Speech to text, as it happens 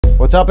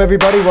What's up,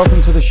 everybody?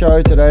 Welcome to the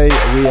show. Today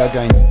we are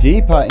going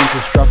deeper into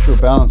structural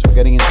balance. We're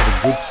getting into the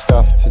good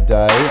stuff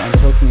today and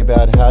talking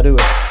about how to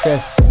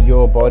assess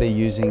your body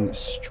using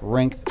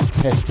strength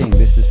testing.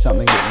 This is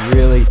something that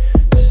really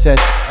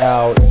sets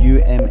our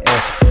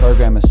UMS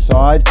program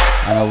aside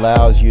and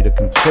allows you to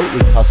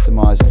completely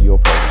customize your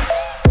program.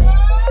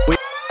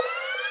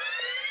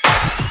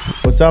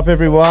 What's up,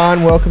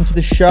 everyone? Welcome to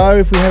the show.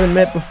 If we haven't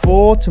met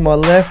before, to my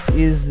left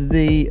is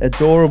the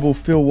adorable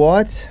Phil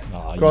White.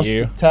 Across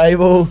the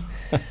table,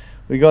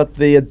 we got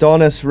the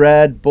Adonis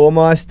Rad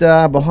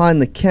Baumeister.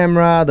 Behind the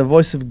camera, the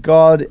voice of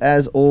God,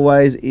 as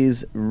always,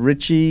 is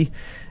Richie.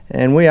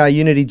 And we are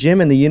Unity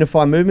Gym and the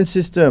Unify Movement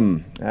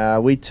System.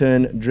 We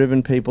turn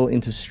driven people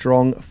into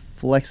strong,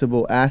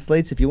 flexible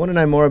athletes. If you want to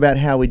know more about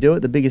how we do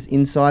it, the biggest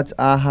insights,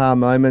 aha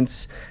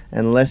moments,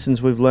 and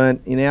lessons we've learned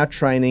in our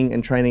training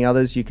and training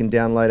others, you can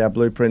download our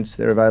blueprints.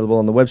 They're available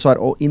on the website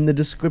or in the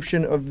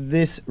description of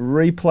this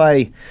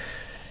replay.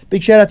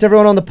 Big shout out to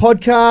everyone on the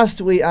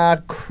podcast. We are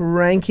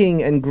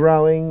cranking and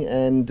growing,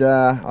 and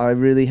I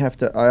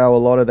owe a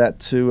lot of that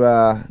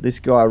to this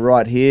guy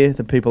right here.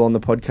 The people on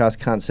the podcast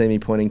can't see me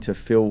pointing to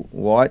Phil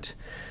White.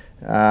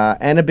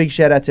 And a big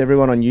shout out to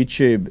everyone on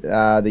YouTube.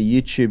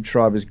 The YouTube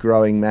tribe is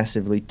growing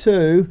massively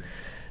too,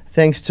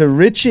 thanks to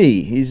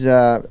Richie. He's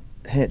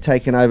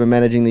taken over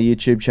managing the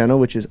YouTube channel,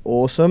 which is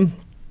awesome.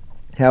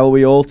 How are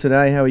we all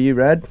today? How are you,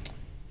 Rad?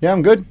 Yeah,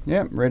 I'm good.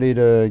 Yeah, ready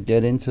to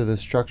get into the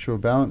structural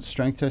balance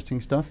strength testing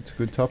stuff. It's a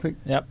good topic.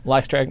 Yep,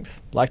 like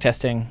strength, like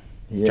testing.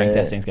 Strength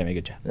testing is going to be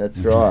a good chat. That's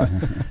right.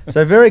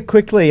 So very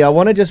quickly, I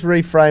want to just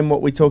reframe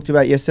what we talked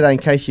about yesterday in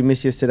case you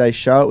missed yesterday's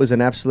show. It was an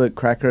absolute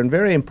cracker and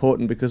very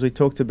important because we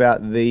talked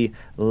about the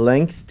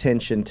length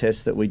tension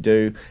test that we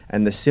do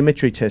and the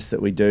symmetry test that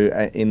we do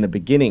in the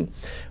beginning.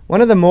 One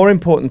of the more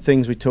important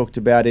things we talked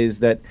about is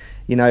that,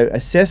 you know,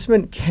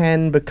 assessment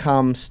can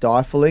become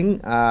stifling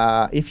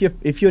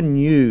if you're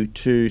new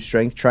to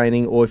strength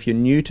training or if you're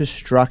new to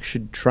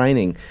structured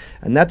training.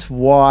 And that's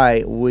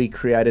why we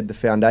created the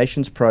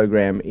Foundations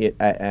program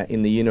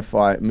in the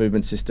Unify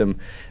Movement System,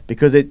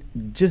 because it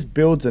just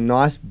builds a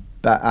nice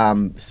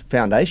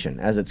foundation,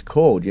 as it's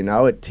called. You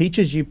know, it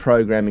teaches you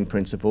programming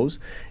principles.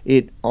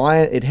 It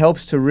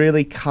helps to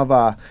really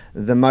cover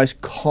the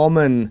most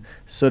common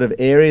sort of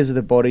areas of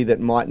the body that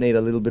might need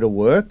a little bit of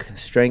work: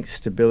 strength,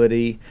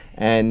 stability,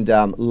 and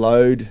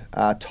load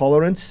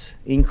tolerance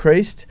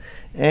increased.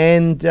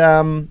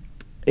 And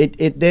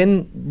it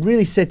then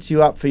really sets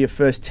you up for your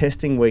first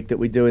testing week that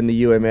we do in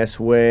the UMS,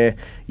 where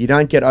you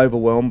don't get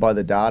overwhelmed by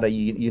the data.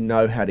 You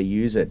know how to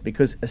use it,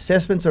 because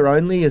assessments are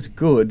only as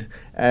good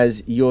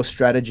as your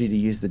strategy to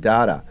use the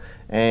data.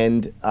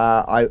 And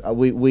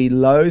we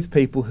loathe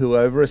people who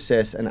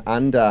over-assess and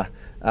under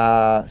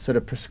sort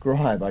of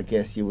prescribe, I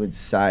guess you would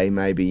say,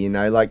 maybe. You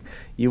know, like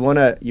you want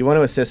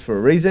to assess for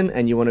a reason,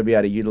 and you want to be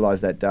able to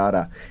utilize that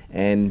data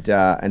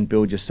and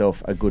build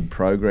yourself a good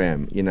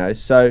program. You know,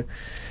 so.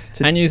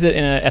 And use it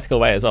in an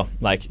ethical way as well.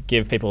 Like,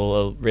 give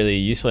people really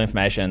useful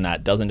information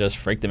that doesn't just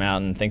freak them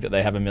out and think that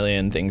they have a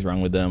million things wrong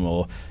with them,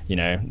 or, you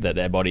know, that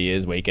their body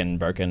is weak and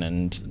broken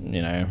and,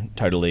 you know,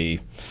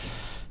 totally,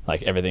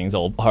 like, everything's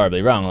all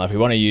horribly wrong. Like, we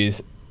want to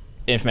use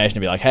information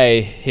to be like,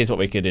 hey, here's what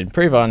we could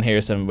improve on, here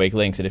are some weak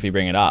links, and if you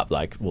bring it up,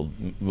 like, we'll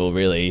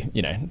really,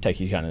 you know, take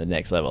you kind of the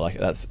next level. Like,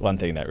 that's one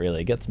thing that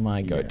really gets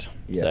my goat.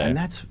 Yeah. So, and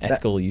that's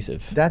ethical use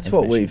of that's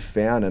what we've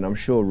found, and I'm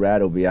sure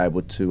Rad will be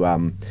able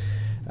to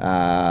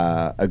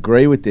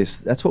agree with this.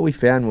 That's what we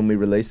found when we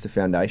released the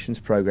Foundations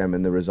program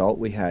and the result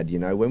we had. You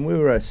know, when we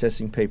were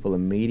assessing people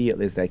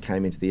immediately as they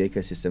came into the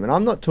ecosystem, and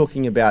I'm not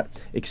talking about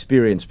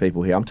experienced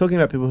people here, I'm talking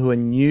about people who are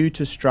new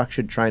to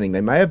structured training.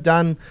 They may have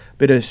done a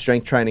bit of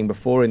strength training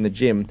before in the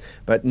gym,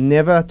 but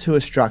never to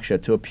a structure,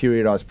 to a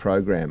periodized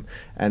program.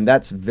 And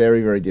that's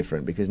very, very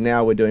different, because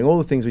now we're doing all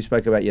the things we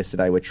spoke about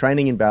yesterday. We're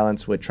training in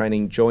balance, we're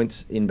training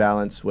joints in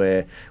balance,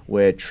 we're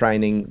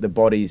training the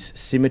body's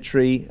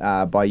symmetry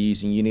by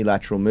using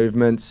unilateral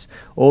movements,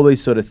 all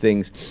these sort of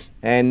things.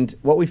 And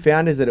what we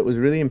found is that it was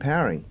really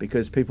empowering,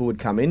 because people would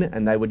come in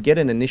and they would get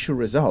an initial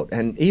result.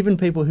 And even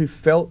people who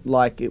felt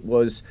like it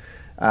was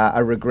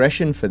a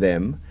regression for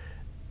them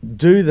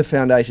do the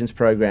Foundations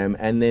program,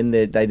 and then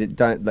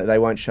they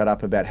won't shut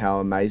up about how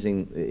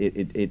amazing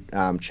it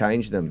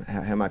changed them,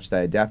 how much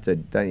they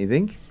adapted, don't you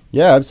think?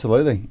 Yeah,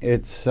 absolutely.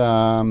 It's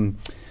a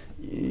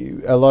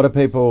lot of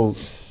people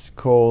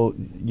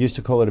used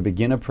to call it a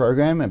beginner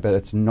program, but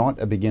it's not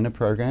a beginner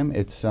program.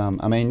 It's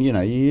I mean, you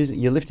know,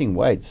 you're lifting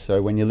weights,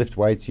 so when you lift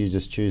weights, you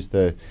just choose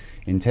the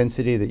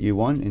intensity that you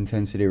want.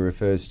 Intensity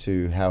refers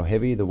to how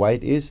heavy the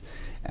weight is,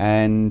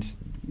 and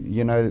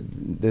you know,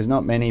 there's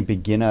not many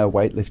beginner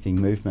weightlifting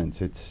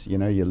movements. It's, you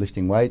know, you're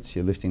lifting weights,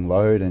 you're lifting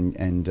load,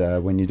 and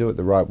when you do it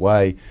the right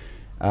way,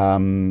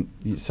 some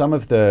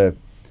of the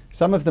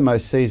some of the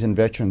most seasoned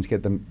veterans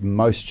get the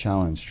most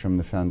challenged from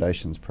the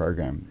foundations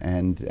program,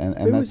 and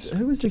Who was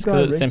the Just guy?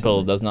 because it's simple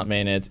recently? does not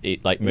mean it's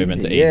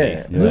movements are easy.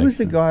 Yeah. Who Yeah. was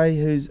the guy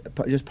who's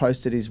just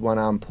posted his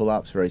one-arm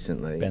pull-ups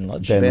recently? Ben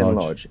Lodge. Ben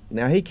Lodge.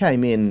 Now, he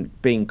came in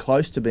being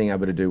close to being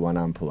able to do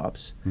one-arm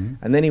pull-ups,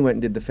 and then he went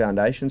and did the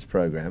foundations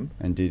program,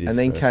 and did his and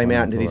then first came out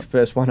one-arm and did his pull-up.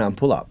 first one-arm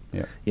pull-up.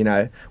 Yeah. You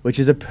know, which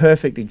is a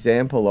perfect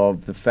example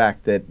of the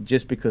fact that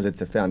just because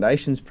it's a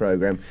foundations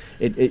program,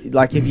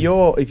 like if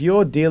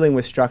you're dealing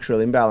with structural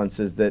imbalances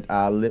that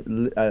are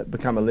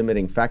become a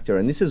limiting factor,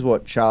 and this is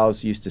what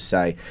Charles used to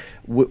say,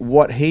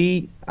 what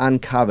he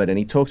uncovered, and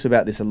he talks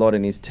about this a lot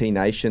in his T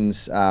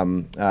Nations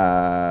article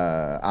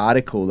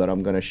that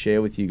I'm going to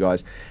share with you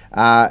guys.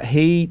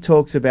 He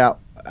talks about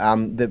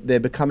they're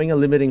becoming a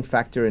limiting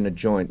factor in a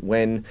joint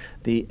when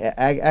the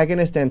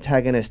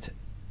agonist-antagonist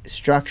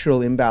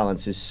structural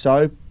imbalance is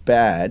so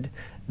bad,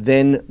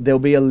 then there'll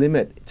be a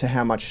limit to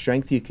how much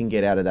strength you can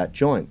get out of that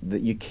joint,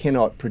 that you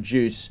cannot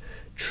produce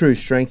true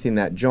strength in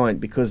that joint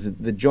because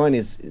the joint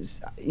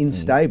is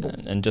unstable.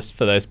 And just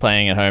for those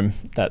playing at home,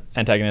 that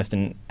antagonist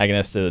and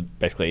agonist are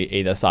basically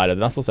either side of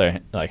the muscle, so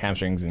like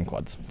hamstrings and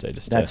quads. So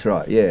just That's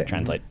right, yeah.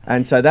 translate.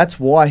 And so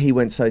that's why he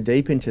went so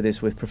deep into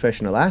this with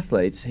professional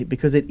athletes,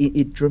 because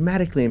it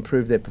dramatically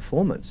improved their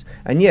performance.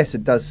 And yes,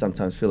 it does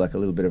sometimes feel like a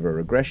little bit of a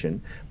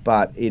regression,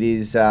 but it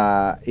is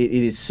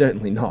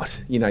certainly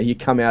not. You know, you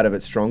come out of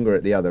it stronger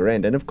at the other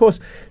end. And of course,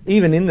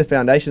 even in the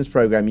foundations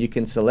program, you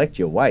can select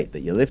your weight that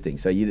you're lifting.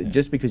 So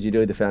just because you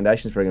do the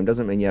foundations program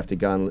doesn't mean you have to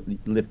go and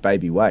lift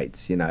baby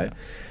weights, you know.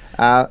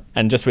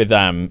 And just with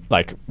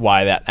like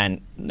why that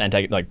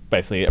like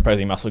basically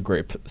opposing muscle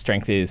group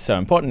strength is so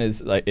important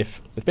is like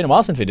if it's been a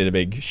while since we did a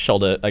big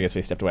shoulder. I guess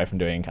we stepped away from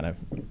doing kind of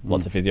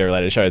lots of physio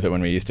related shows, but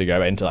when we used to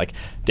go into like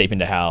deep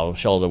into how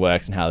shoulder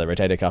works and how the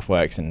rotator cuff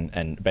works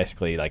and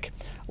basically like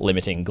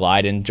limiting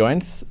glide in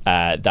joints,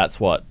 that's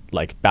what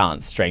like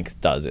balance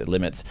strength does. It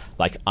limits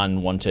like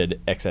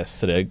unwanted excess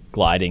sort of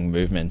gliding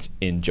movement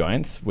in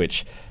joints,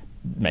 which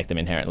make them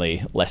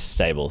inherently less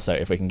stable. So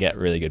if we can get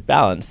really good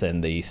balance,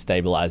 then the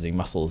stabilizing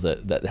muscles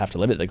that have to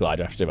limit the glide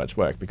don't have to do much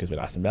work because we're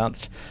nice and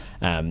balanced.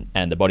 And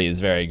the body is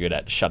very good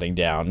at shutting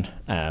down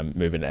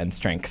movement and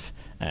strength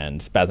and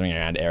spasming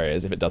around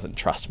areas if it doesn't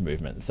trust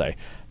movement. So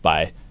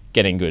by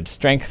getting good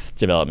strength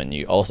development,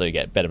 you also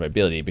get better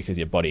mobility because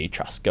your body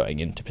trusts going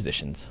into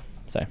positions.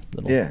 So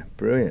yeah,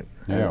 brilliant.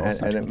 Yeah,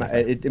 and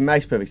it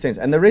makes perfect sense.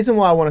 And the reason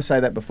why I want to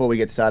say that before we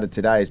get started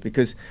today is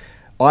because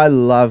I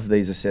love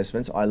these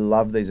assessments. I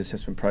love these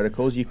assessment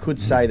protocols. You could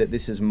say that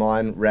this is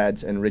mine,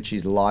 Rad's, and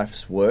Richie's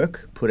life's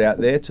work put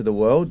out there to the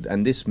world,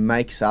 and this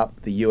makes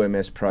up the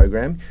UMS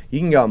program.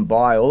 You can go and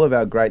buy all of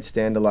our great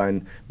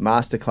standalone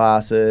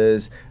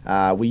masterclasses.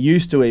 We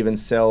used to even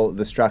sell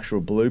the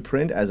structural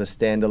blueprint as a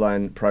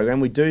standalone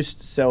program. We do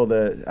sell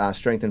the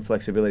Strength and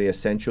Flexibility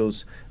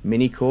Essentials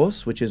mini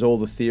course, which is all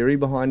the theory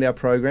behind our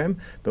program,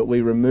 but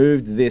we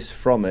removed this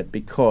from it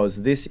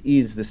because this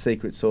is the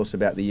secret sauce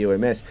about the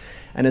UMS.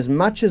 And as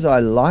much as I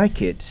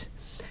like it,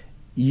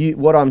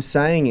 what I'm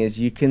saying is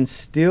you can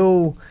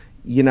still,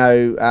 you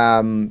know,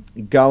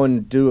 go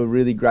and do a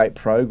really great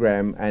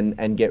program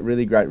and get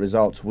really great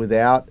results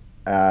without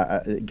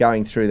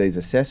going through these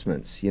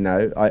assessments. You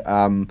know,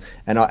 and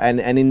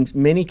in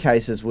many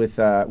cases with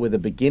a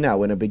beginner,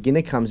 when a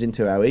beginner comes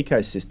into our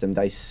ecosystem,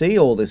 they see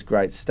all this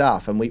great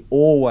stuff, and we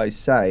always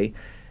say,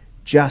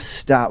 just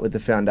start with the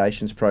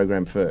foundations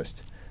program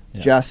first. Yeah.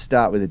 Just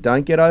start with it.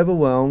 Don't get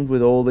overwhelmed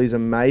with all these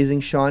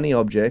amazing shiny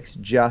objects.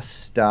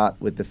 Just start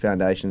with the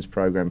foundations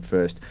program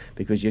first,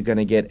 because you're going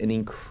to get an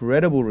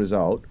incredible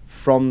result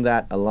from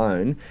that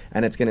alone,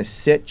 and it's going to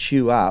set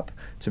you up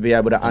to be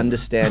able to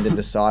understand and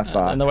decipher.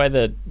 And the way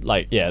that,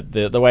 like, yeah,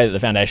 the way that the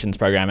foundations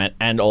program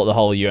and all the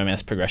whole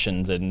UMS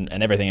progressions and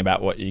everything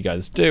about what you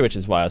guys do, which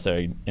is why I was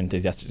so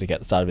enthusiastic to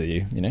get started with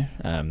you, you know,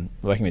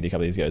 working with you a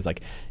couple of years ago, is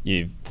like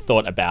you've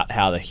thought about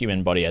how the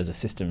human body as a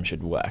system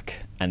should work,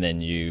 and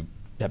then you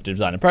have to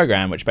design a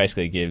program which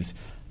basically gives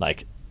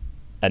like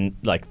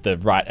the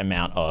right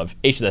amount of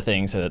each of the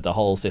things so that the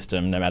whole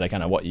system, no matter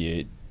kind of what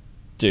you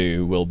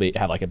do, will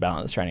have like a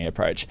balanced training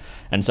approach.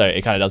 And so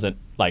it kind of doesn't,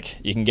 like,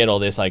 you can get all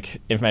this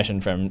like information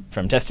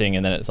from testing,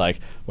 and then it's like,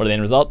 what are the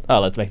end result? Oh,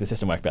 let's make the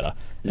system work better.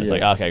 And it's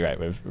like, okay, great,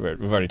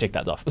 we've already ticked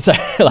that off. So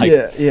like,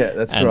 yeah,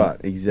 that's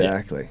right,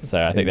 exactly. Yeah.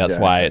 So I think that's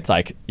why it's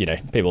like, you know,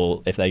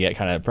 people, if they get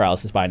kind of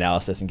paralysis by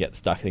analysis and get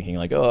stuck thinking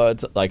like, oh,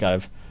 it's like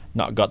I've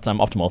not got some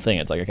optimal thing,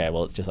 it's like, okay,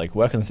 well, it's just like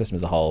work on the system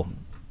as a whole,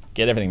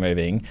 get everything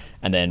moving,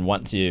 and then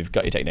once you've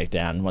got your technique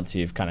down, once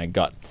you've kind of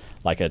got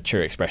like a true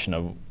expression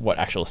of what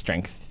actual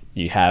strength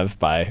you have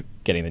by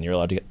getting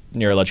the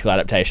neurological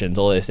adaptations,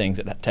 all those things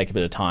that take a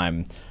bit of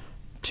time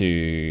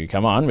to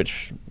come on,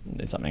 which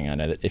is something I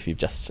know that if you've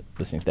just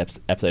listening to the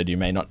episode you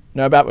may not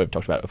know about, we've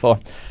talked about it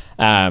before.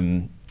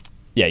 The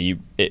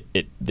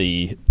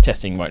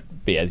testing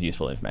won't be as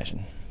useful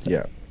information.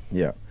 So.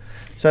 Yeah.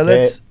 So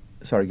let's.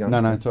 Sorry, go on.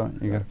 No, it's all right.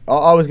 You go.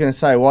 I was going to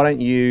say, why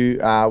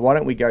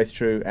don't we go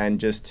through and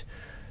just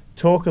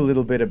talk a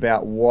little bit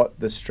about what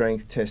the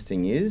strength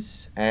testing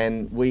is,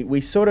 and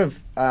we sort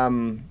of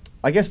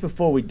I guess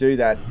before we do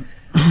that,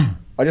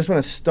 I just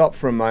want to stop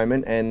for a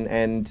moment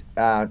and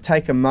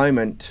take a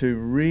moment to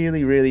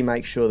really, really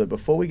make sure that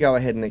before we go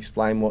ahead and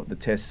explain what the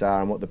tests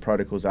are and what the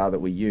protocols are that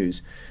we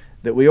use,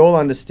 that we all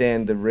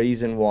understand the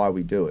reason why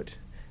we do it.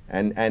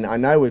 And I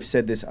know we've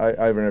said this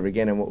over and over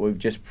again, and we've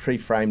just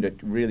pre-framed it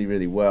really,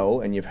 really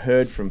well, and you've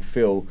heard from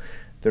Phil,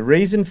 the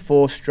reason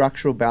for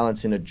structural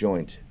balance in a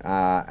joint,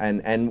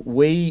 and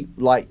we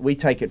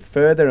take it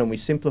further and we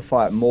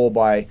simplify it more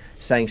by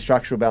saying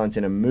structural balance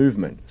in a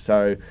movement.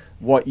 So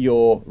what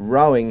your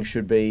rowing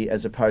should be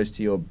as opposed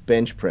to your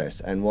bench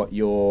press, and what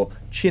your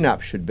chin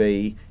up should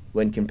be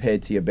when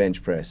compared to your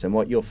bench press, and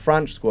what your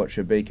front squat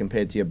should be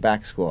compared to your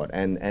back squat,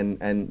 and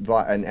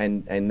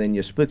then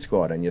your split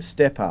squat and your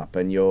step up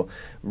and your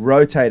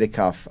rotator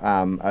cuff,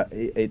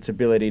 its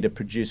ability to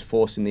produce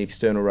force in the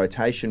external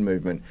rotation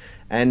movement.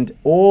 And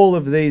all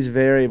of these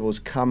variables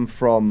come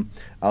from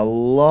a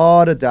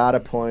lot of data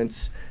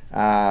points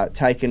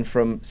taken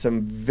from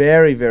some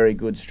very, very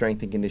good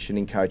strength and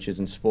conditioning coaches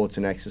and sports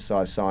and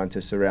exercise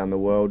scientists around the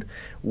world.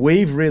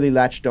 We've really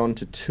latched on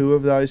to two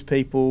of those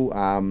people,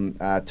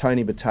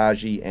 Tony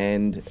Battaglia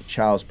and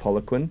Charles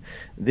Poliquin.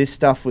 This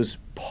stuff was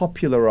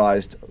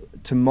popularized,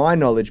 to my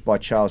knowledge, by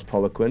Charles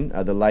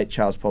Poliquin, the late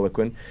Charles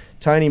Poliquin.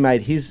 Tony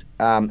made his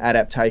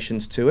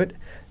adaptations to it,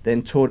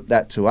 then taught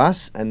that to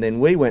us, and then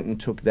we went and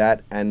took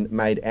that and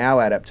made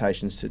our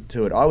adaptations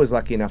to it. I was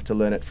lucky enough to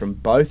learn it from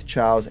both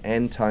Charles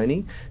and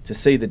Tony, to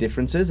see the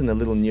differences and the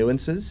little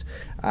nuances.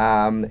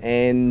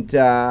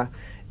 It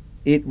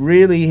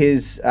really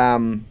is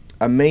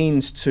a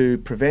means to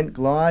prevent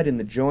glide in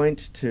the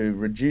joint, to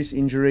reduce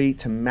injury,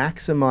 to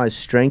maximize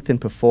strength and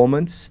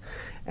performance.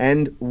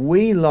 And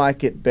we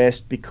like it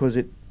best because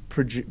it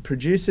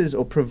produces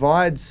or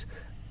provides,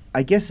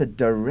 I guess, a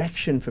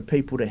direction for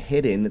people to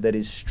head in that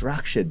is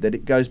structured, that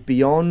it goes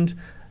beyond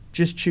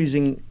just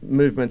choosing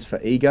movements for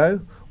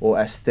ego or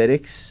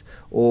aesthetics,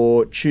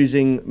 or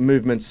choosing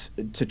movements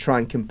to try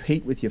and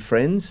compete with your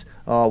friends.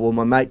 Oh, well,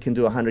 my mate can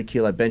do a 100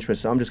 kilo bench press,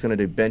 so I'm just going to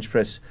do bench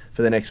press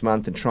for the next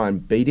month and try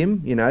and beat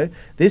him, you know.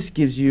 This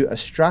gives you a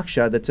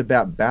structure that's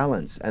about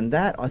balance, and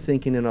that, I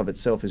think, in and of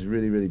itself is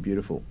really, really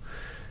beautiful.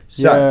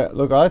 So, yeah,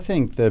 look, I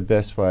think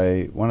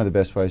one of the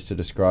best ways to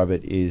describe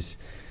it is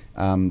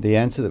the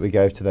answer that we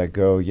gave to that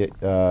girl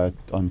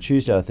on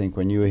Tuesday, I think,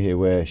 when you were here,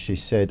 where she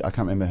said, I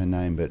can't remember her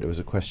name, but it was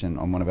a question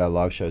on one of our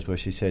live shows where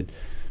she said,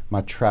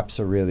 my traps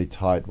are really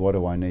tight, what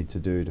do I need to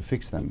do to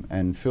fix them?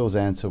 And Phil's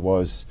answer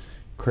was,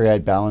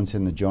 create balance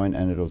in the joint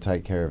and it'll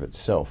take care of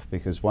itself.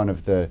 Because one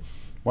of the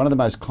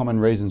most common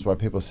reasons why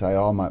people say,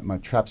 oh, my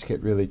traps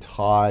get really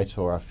tight,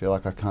 or I feel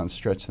like I can't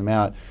stretch them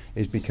out,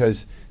 is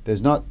because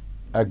there's not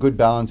a good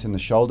balance in the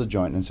shoulder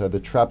joint. And so the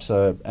traps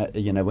are,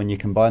 when you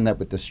combine that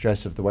with the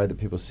stress of the way that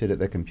people sit at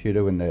their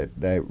computer when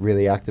they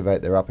really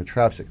activate their upper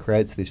traps, it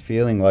creates this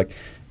feeling like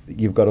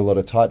you've got a lot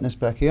of tightness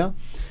back here.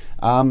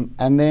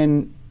 And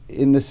then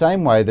in the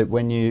same way that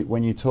when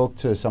you talk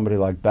to somebody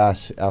like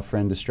Bass, our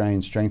friend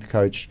Australian strength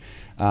coach,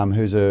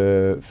 who's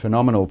a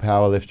phenomenal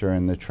powerlifter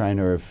and the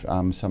trainer of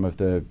some of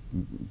the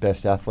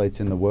best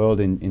athletes in the world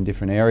in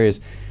different areas,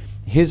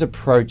 his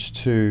approach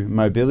to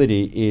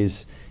mobility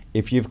is,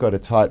 if you've got a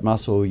tight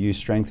muscle, you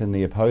strengthen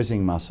the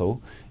opposing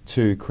muscle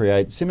to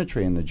create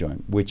symmetry in the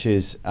joint, which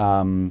is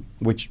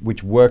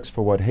which works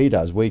for what he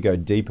does. We go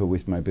deeper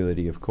with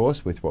mobility, of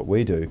course, with what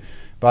we do.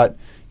 But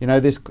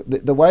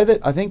the way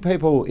that I think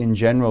people in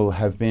general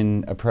have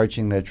been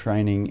approaching their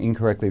training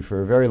incorrectly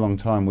for a very long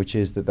time, which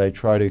is that they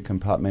try to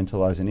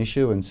compartmentalize an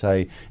issue and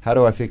say, how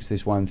do I fix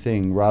this one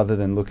thing, rather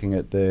than looking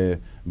at the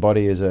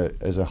body as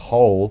a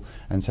whole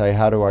and say,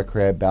 how do I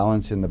create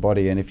balance in the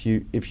body? And if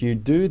you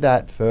do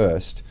that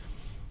first,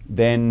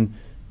 then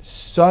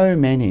so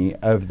many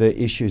of the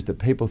issues that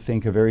people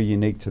think are very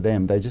unique to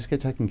them, they just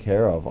get taken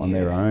care of on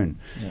their own.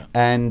 Yeah.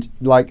 And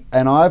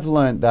I've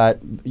learned that,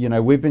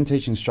 we've been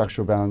teaching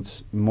structural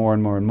balance more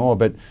and more and more,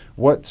 but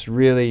what's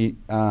really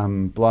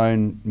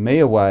blown me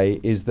away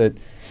is that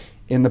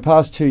in the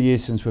past 2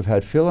 years since we've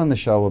had Phil on the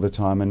show all the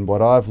time, and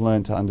what I've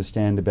learned to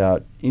understand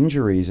about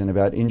injuries and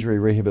about injury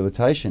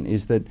rehabilitation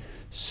is that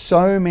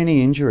so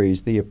many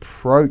injuries, the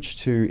approach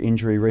to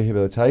injury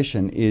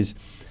rehabilitation is,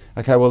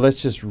 okay, well,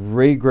 let's just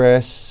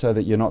regress so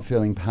that you're not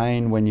feeling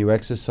pain when you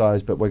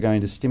exercise, but we're going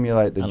to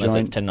stimulate the joint.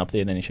 Unless it's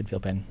tendinopathy, then you should feel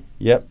pain.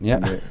 Yep.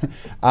 But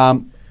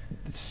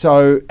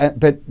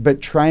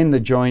train the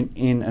joint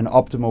in an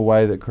optimal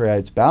way that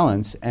creates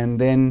balance, and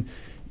then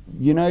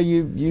you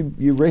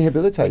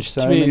rehabilitate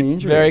so many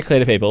injuries. Very clear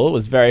to people, it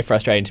was very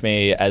frustrating to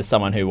me as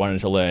someone who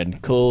wanted to learn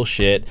cool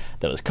shit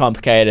that was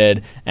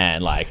complicated,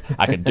 and I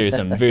could do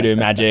some voodoo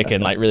magic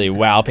and really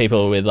wow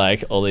people with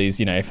all these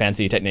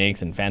fancy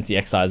techniques and fancy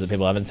exercises that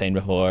people haven't seen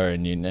before,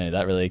 and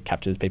that really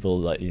captures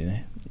people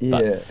Yeah.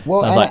 But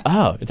Well, I was like,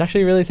 oh, it's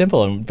actually really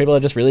simple, and people are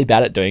just really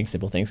bad at doing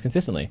simple things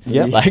consistently.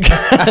 Yeah. Like,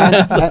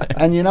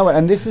 and you know what?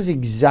 And this is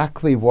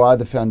exactly why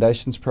the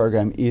Foundations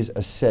program is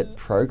a set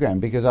program,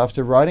 because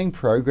after writing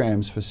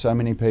programs for so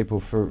many people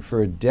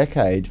for a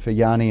decade, for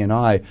Yanni and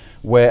I,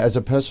 where as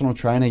a personal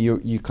trainer,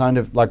 you kind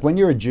of, like when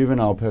you're a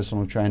juvenile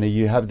personal trainer,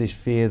 you have this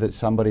fear that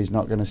somebody's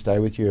not going to stay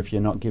with you if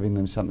you're not giving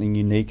them something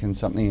unique and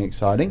something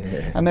exciting.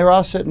 Yeah. And there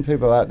are certain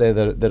people out there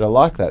that are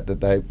like that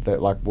they're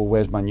like, well,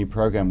 where's my new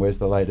program? Where's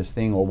the latest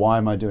thing? Or why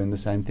am I doing the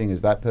same thing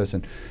as that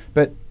person?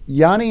 But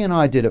Yanni and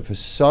I did it for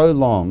so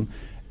long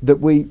that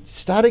we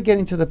started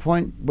getting to the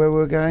point where we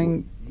were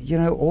going, you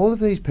know, all of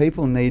these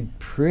people need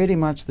pretty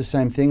much the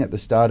same thing at the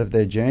start of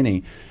their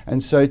journey.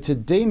 And so to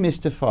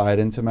demystify it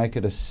and to make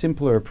it a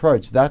simpler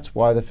approach, that's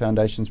why the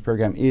Foundations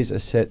program is a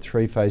set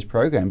 3-phase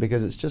program,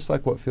 because it's just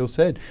like what Phil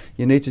said.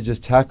 You need to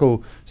just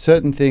tackle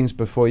certain things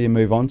before you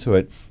move on to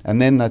it. And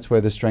then that's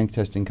where the strength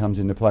testing comes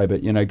into play.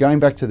 But, you know, going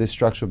back to this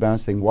structural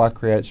balance thing, why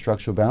create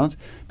structural balance?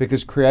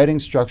 Because creating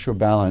structural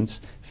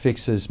balance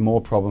fixes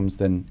more problems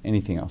than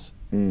anything else.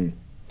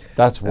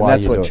 That's why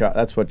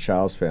that's what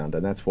Charles found,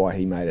 and that's why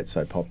he made it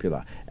so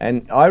popular.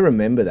 And I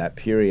remember that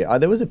period.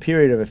 There was a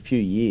period of a few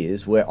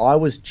years where I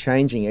was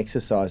changing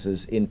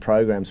exercises in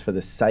programs for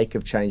the sake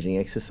of changing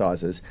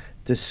exercises,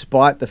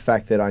 despite the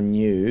fact that I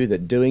knew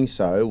that doing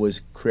so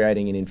was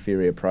creating an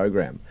inferior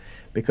program.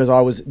 Because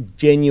I was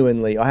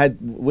genuinely,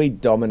 we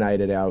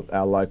dominated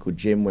our local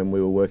gym when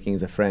we were working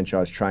as a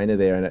franchise trainer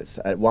there, and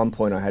at one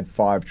point I had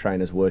 5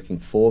 trainers working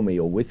for me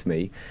or with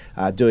me,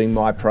 doing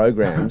my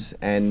programs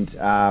and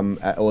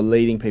or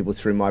leading people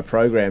through my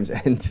programs.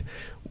 And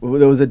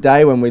there was a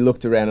day when we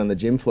looked around on the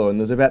gym floor and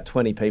there was about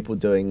 20 people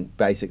doing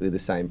basically the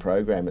same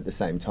program at the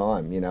same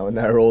time, you know, and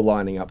they were all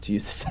lining up to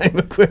use the same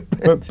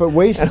equipment. But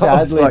we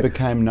sadly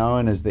became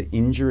known as the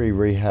injury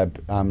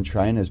rehab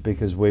trainers,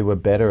 because we were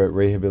better at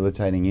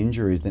rehabilitating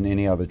injuries than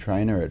any other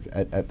trainer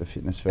at the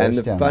Fitness First. And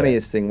the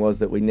funniest thing was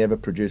that we never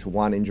produced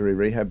one injury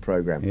rehab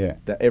program. Yeah.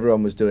 That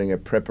everyone was doing a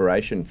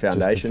preparation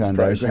foundations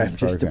program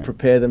just to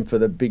prepare them for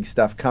the big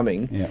stuff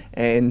coming.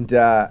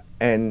 Yeah.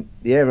 And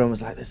yeah, everyone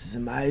was like, "This is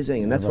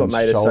amazing," and that's what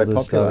made us so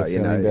popular. You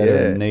know,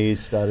 and knees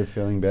started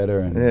feeling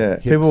better,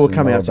 and people were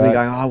coming up to me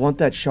going, "Oh, I want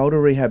that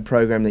shoulder rehab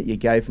program that you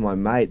gave my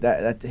mate.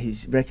 That he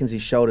reckons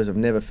his shoulders have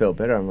never felt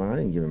better." I'm like, "I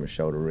didn't give him a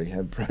shoulder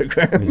rehab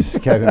program. We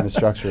just gave him a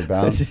structural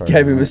balance.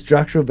 Gave him a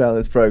structural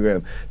balance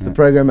program. It's the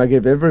program I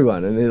give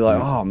everyone." And they're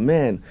like, "Oh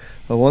man,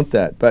 I want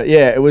that." But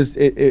yeah,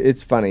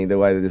 it's funny the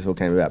way that this all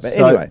came about. But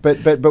anyway,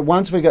 but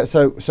once we go,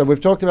 so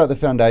we've talked about the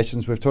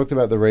foundations, we've talked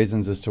about the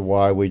reasons as to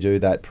why we do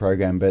that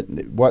program, but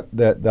what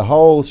the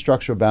whole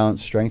structural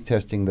balance strength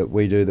testing that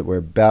we do, that we're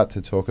about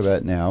to talk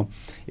about now,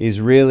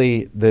 is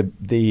really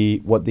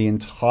what the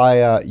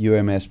entire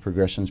UMS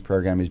progressions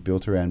program is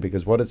built around.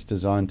 Because what it's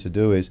designed to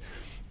do is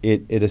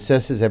it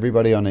assesses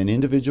everybody on an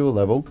individual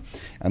level,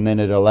 and then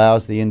it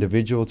allows the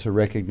individual to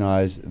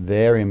recognize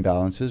their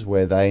imbalances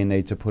where they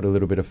need to put a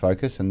little bit of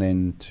focus, and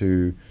then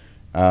to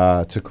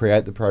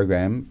create the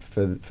program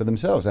for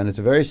themselves. And it's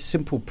a very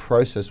simple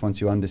process once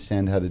you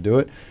understand how to do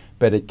it,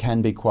 but it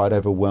can be quite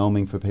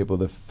overwhelming for people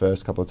the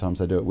first couple of times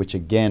they do it, which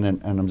again,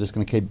 and I'm just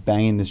going to keep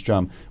banging this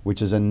drum,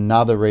 which is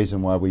another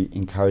reason why we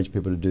encourage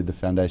people to do the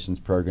Foundations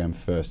program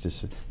first,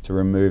 is to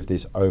remove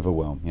this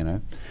overwhelm, you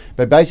know.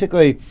 But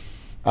basically,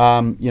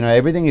 you know,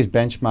 everything is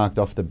benchmarked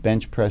off the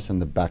bench press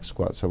and the back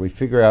squat. So we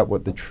figure out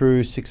what the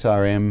true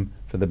 6RM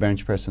for the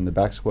bench press and the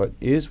back squat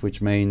is,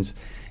 which means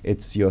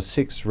it's your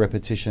 6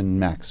 repetition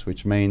max,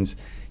 which means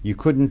you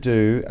couldn't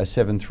do a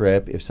 7th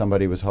rep if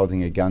somebody was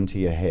holding a gun to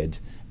your head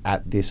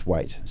at this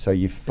weight. So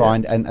you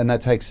find, and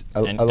that takes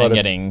a lot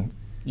of...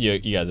 You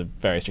guys are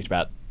very strict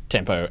about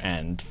tempo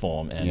and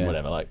form and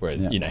whatever, like,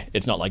 whereas, you know,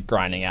 it's not like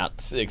grinding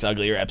out 6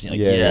 ugly reps and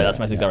you're like, that's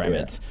my 6 RM.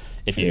 It's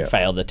if you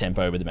fail the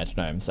tempo with the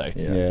metronome. So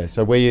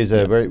so we use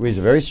a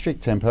very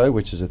strict tempo,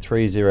 which is a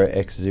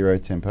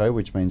 3-0-x-0 tempo,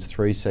 which means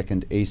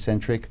 3-second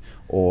eccentric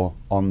or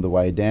on the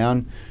way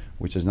down,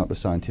 which is not the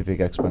scientific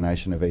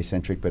explanation of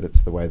eccentric, but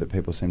it's the way that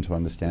people seem to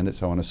understand it.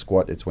 So on a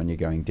squat, it's when you're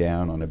going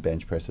down. On a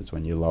bench press, it's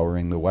when you're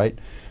lowering the weight.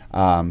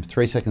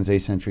 3 seconds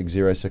eccentric,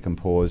 0-second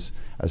pause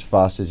as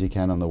fast as you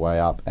can on the way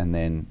up, and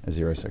then a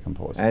 0-second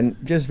pause. And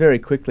just very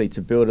quickly,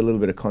 to build a little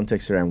bit of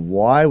context around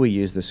why we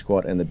use the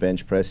squat and the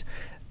bench press,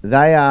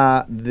 they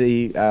are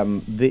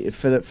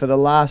for the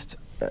last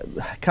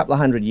couple of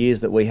hundred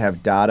years that we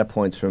have data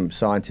points from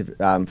scientific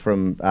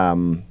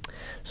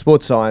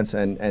sports science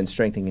and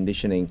strength and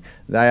conditioning.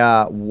 They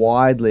are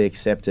widely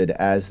accepted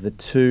as the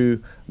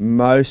 2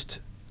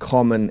 most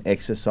common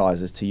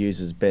exercises to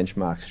use as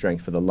benchmark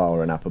strength for the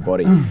lower and upper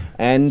body.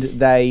 And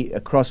they,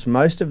 across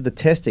most of the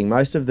testing,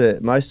 most of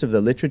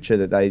the literature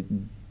that they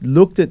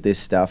looked at this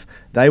stuff,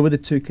 they were the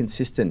 2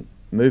 consistent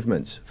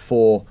movements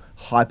for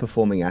high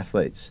performing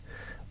athletes.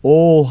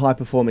 all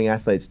high-performing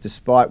athletes,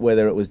 despite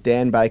whether it was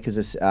Dan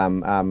Baker's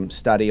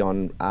study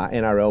on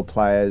NRL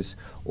players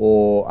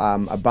or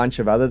a bunch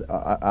of other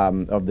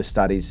of the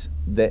studies,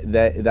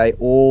 they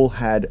all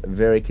had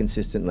very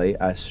consistently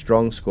a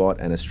strong squat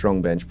and a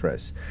strong bench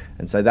press.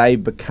 And so they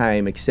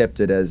became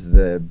accepted as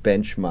the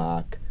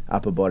benchmark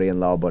upper body and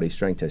lower body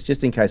strength test.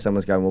 Just in case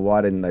someone's going, well,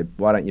 why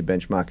don't you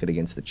benchmark it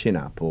against the chin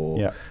up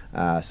or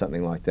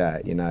something like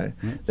that? You know,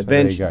 the so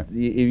bench. there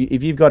you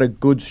If you've got a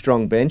good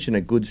strong bench and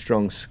a good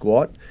strong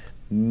squat,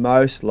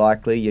 most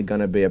likely you're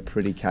going to be a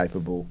pretty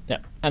capable. Yeah,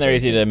 and they're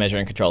easier to measure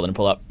and control than a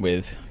pull up,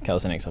 with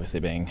calisthenics obviously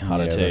being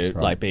harder to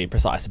right. be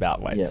precise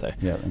about weight. Yeah. So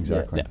Yeah,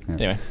 exactly. Yeah.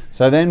 Anyway,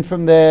 so then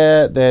from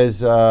there,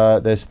 there's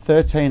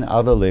 13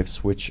 other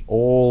lifts which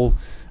all,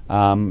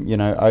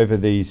 over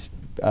these,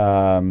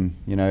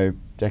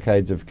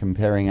 decades of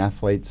comparing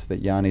athletes that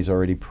Yanni's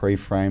already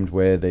pre-framed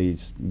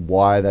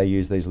why they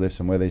use these lifts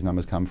and where these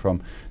numbers come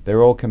from.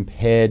 They're all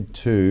compared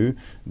to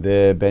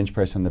the bench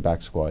press and the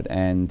back squat,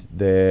 and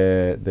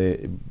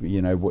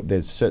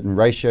there's certain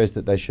ratios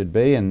that they should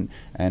be, and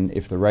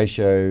if the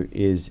ratio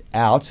is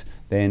out,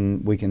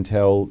 then we can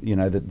tell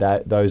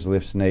that those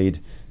lifts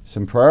need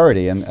some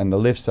priority, and the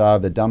lifts are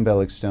the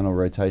dumbbell external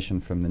rotation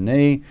from the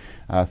knee,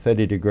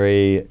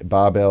 30-degree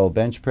barbell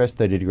bench press,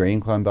 30-degree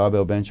incline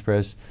barbell bench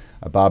press,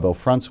 a barbell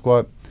front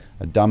squat,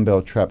 a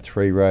dumbbell trap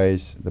 3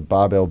 raise, the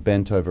barbell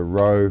bent over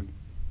row,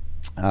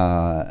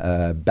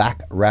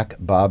 back rack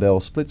barbell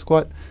split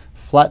squat,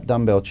 flat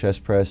dumbbell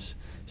chest press,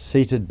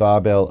 seated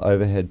barbell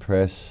overhead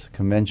press,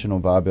 conventional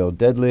barbell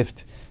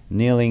deadlift,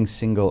 kneeling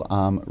single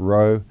arm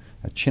row,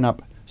 a chin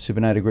up,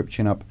 supinator grip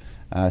chin up,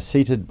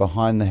 seated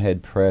behind the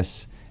head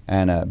press,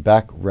 and a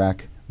back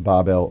rack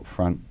barbell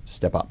front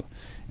step up.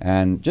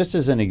 And just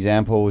as an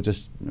example,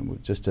 just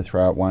to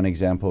throw out one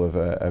example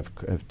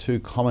of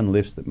two common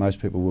lifts that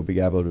most people will be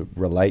able to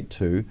relate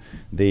to,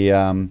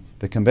 the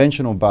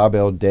conventional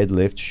barbell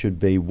deadlift should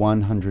be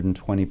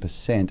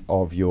 120%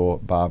 of your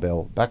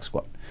barbell back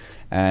squat.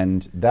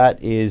 And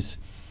that is,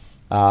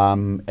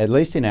 at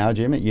least in our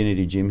gym, at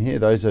Unity Gym here,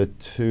 those are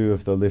two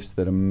of the lifts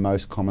that are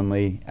most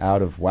commonly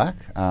out of whack.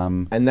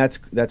 And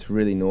that's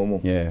really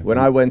normal. Yeah. When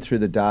I went through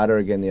the data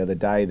again the other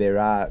day, there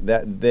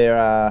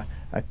are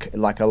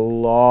a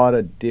lot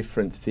of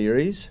different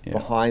theories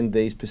behind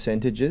these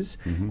percentages,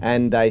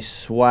 and they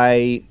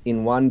sway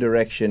in one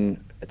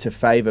direction to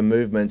favour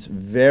movements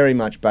very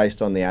much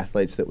based on the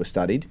athletes that were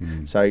studied.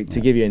 So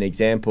to give you an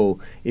example,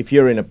 if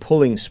you're in a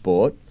pulling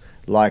sport,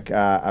 like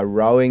a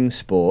rowing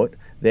sport,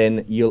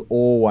 then you'll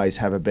always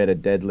have a better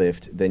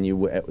deadlift than you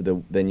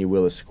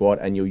will a squat,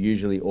 and you'll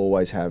usually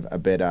always have a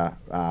better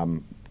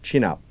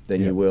chin up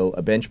than you will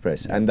a bench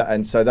press.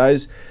 And so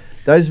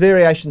those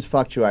variations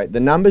fluctuate.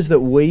 The numbers that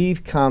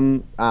we've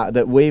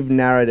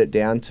narrowed it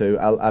down to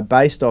are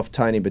based off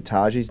Tony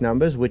Battagi's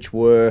numbers, which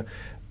were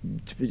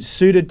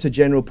suited to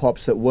general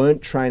pops that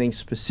weren't training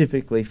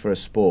specifically for a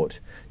sport,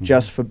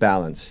 just for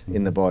balance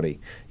in the body.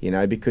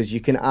 Because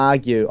you can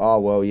argue,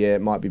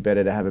 it might be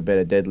better to have a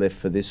better deadlift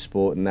for this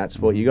sport and that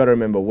sport. You got to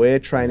remember, we're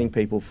training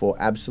people for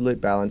absolute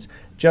balance,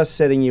 just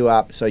setting you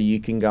up so you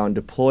can go and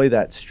deploy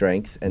that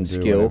strength and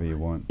skill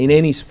in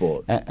any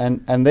sport.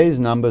 And these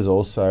numbers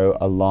also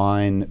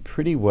align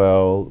pretty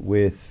well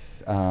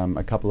with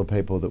a couple of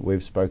people that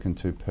we've spoken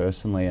to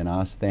personally and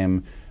asked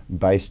them,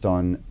 based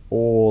on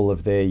all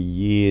of their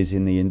years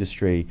in the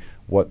industry,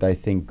 what they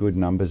think good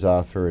numbers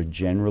are for a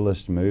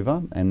generalist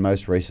mover. And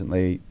most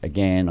recently,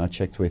 again, I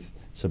checked with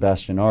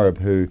Sebastian Oreb,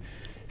 who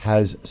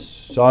has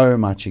so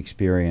much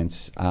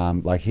experience,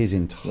 like his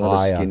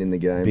entire skin in the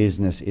game.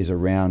 Business is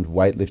around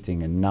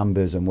weightlifting and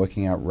numbers and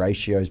working out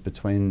ratios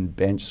between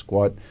bench,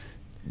 squat,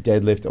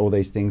 deadlift, all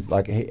these things.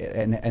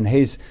 And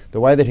he's, the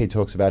way that he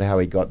talks about how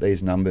he got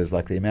these numbers,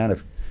 like the amount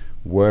of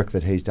work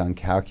that he's done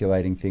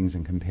calculating things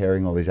and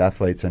comparing all these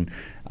athletes, and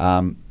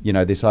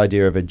this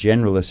idea of a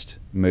generalist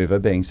mover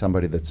being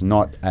somebody that's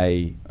not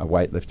a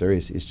weightlifter,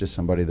 is just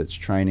somebody that's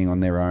training on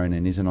their own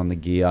and isn't on the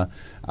gear.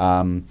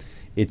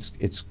 It's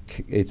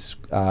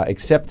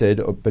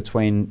accepted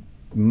between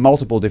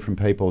multiple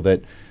different people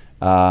that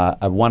a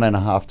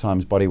 1.5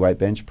 times body weight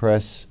bench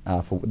press,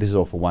 this is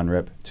all for 1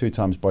 rep, 2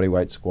 times body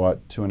weight squat,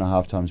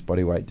 2.5 times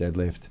body weight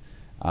deadlift,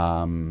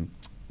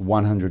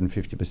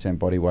 150%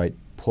 body weight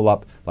pull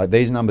up. Like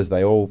these numbers,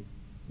 they all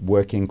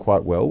work in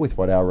quite well with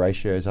what our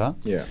ratios are.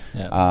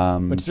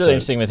 Which is really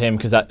interesting with him,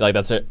 because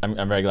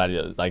I'm very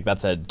glad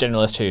that's a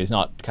generalist who's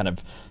not kind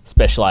of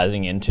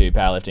specializing into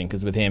powerlifting,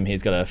 because with him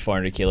he's got a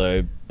 400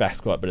 kilo back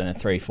squat but then a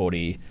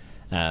 340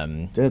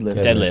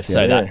 deadlift.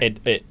 So that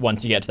it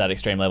once you get to that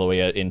extreme level where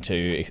you're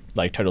into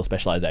total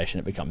specialization,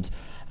 it becomes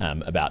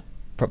about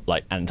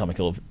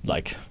anatomical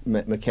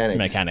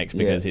mechanics,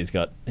 because he's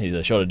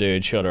a shorter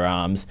dude, shorter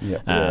arms,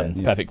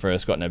 perfect for a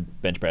squat and a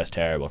bench press,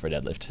 terrible for a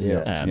deadlift.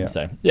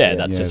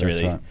 That's just a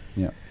really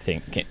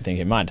thing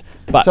in mind.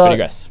 But we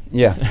digress.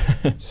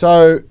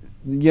 So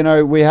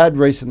we had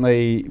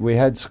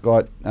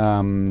Scott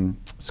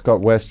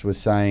West was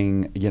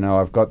saying,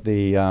 I've got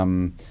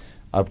the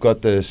I've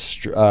got the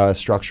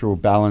structural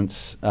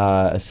balance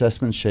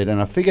assessment sheet,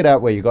 and I figured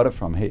out where you got it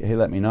from. He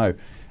let me know.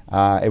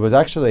 It was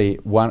actually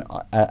one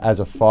as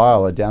a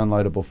file, a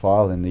downloadable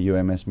file in the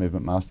UMS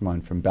Movement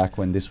Mastermind from back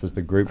when this was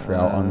the group for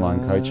our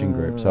online coaching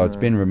group. So it's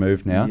been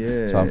removed now.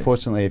 Yeah. So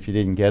unfortunately, if you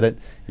didn't get it,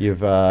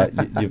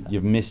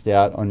 you've missed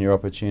out on your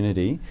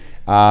opportunity.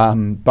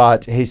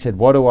 But he said,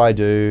 what do I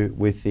do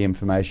with the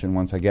information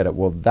once I get it?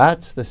 Well,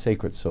 that's the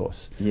secret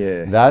sauce.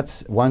 Yeah.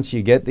 That's once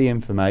you get the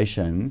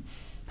information,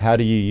 how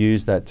do you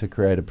use that to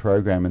create a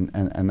program?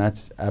 And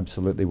that's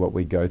absolutely what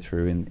we go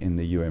through in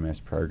the UMS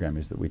program,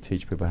 is that we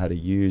teach people how to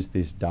use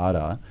this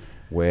data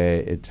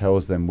where it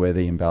tells them where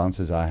the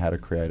imbalances are, how to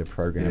create a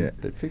program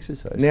that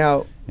fixes those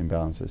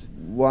imbalances.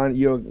 One,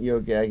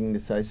 you're gagging to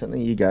say something.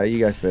 You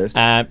go first.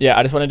 I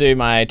just want to do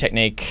my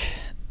technique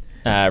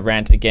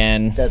rant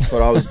again. That's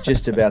what I was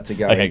just about to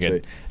go Okay, into.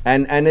 good.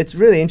 And it's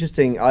really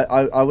interesting.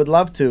 I would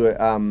love to,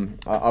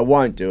 I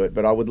won't do it,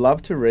 but I would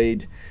love to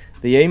read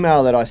the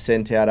email that I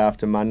sent out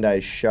after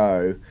Monday's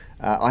show.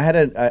 I had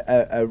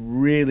a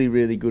really,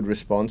 really good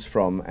response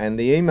from, and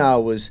the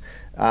email was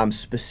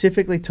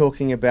specifically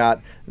talking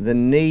about the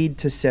need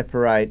to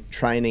separate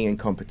training and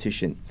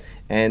competition.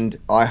 And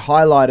I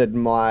highlighted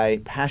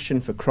my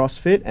passion for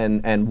CrossFit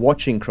and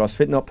watching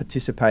CrossFit, not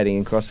participating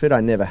in CrossFit.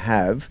 I never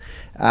have.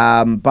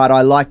 But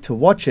I like to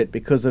watch it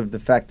because of the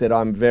fact that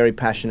I'm very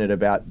passionate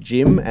about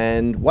gym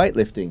and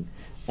weightlifting.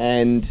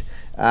 And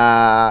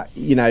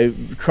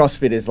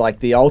CrossFit is like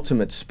the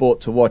ultimate sport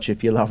to watch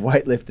if you love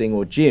weightlifting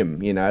or gym.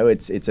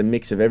 It's a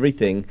mix of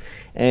everything.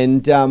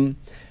 And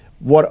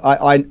what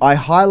I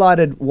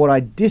highlighted what I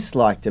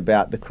disliked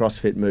about the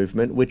CrossFit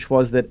movement, which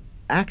was that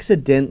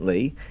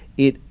accidentally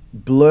it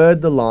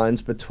blurred the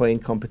lines between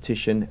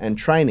competition and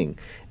training.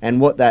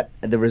 And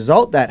the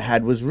result that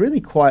had was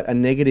really quite a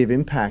negative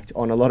impact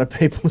on a lot of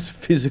people's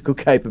physical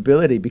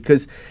capability,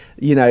 because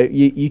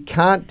you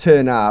can't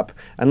turn up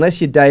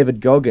unless you're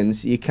David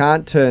Goggins. You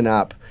can't turn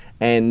up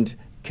and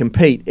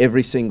compete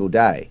every single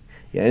day.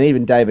 And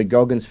even David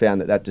Goggins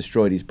found that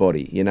destroyed his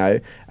body.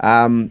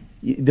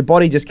 The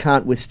body just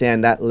can't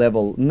withstand that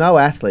level. No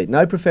athlete,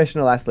 no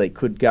professional athlete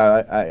could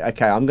go,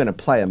 okay, I'm going to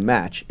play a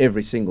match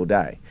every single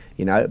day.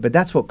 But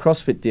that's what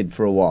CrossFit did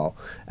for a while,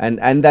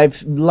 and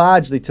they've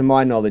largely, to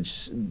my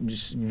knowledge,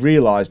 just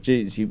realised,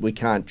 geez, we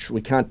can't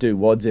do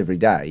WODs every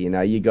day.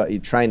 Your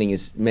training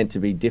is meant to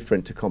be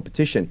different to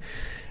competition,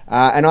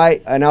 and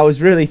I was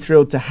really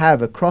thrilled to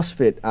have a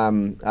CrossFit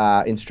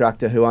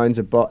instructor who owns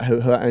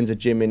a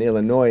gym in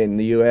Illinois in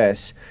the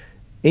US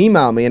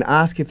email me and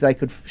ask if they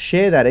could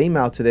share that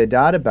email to their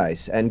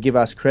database and give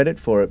us credit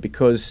for it,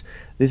 because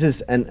this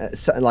is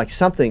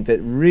something that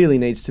really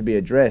needs to be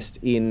addressed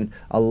in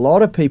a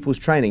lot of people's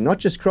training, not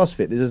just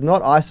CrossFit. This is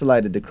not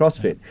isolated to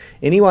CrossFit.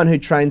 Anyone who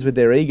trains with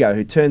their ego,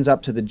 who turns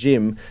up to the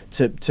gym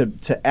to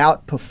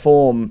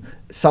outperform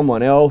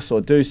someone else or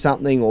do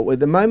something, or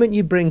the moment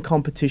you bring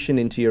competition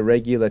into your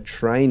regular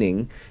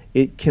training,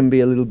 it can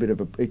be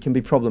it can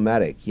be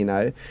problematic,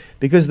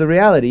 because the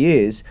reality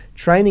is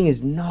training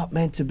is not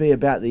meant to be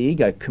about the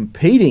ego.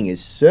 Competing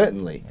is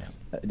certainly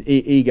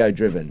ego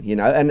driven,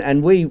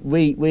 and we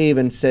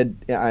even said,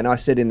 and I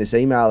said in this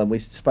email, and we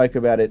spoke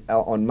about it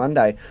on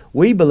Monday,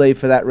 we believe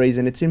for that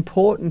reason it's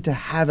important to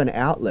have an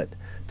outlet,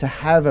 to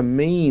have a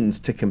means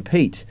to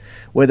compete,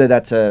 whether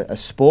that's a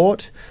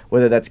sport,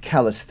 whether that's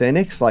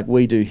calisthenics like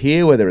we do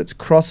here, whether it's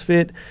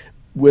CrossFit,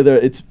 whether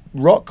it's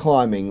rock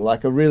climbing,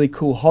 like a really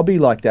cool hobby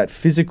like that,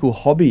 physical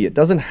hobby. It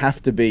doesn't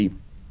have to be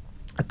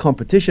a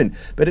competition,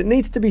 but it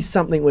needs to be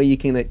something where you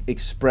can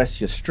express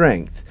your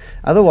strength.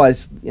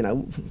 Otherwise,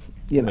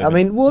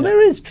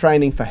 there is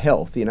training for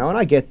health, and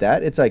I get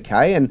that. It's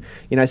okay. And,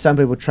 some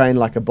people train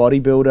like a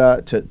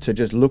bodybuilder to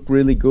just look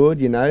really good,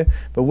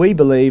 but we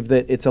believe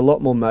that it's a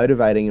lot more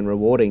motivating and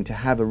rewarding to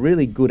have a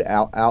really good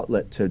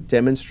outlet to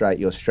demonstrate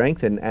your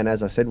strength. And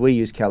as I said, we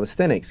use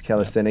calisthenics.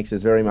 Calisthenics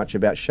is very much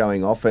about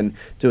showing off and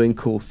doing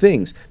cool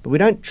things, but we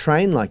don't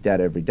train like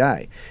that every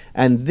day.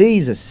 And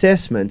these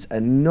assessments are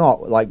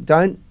not like,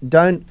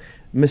 don't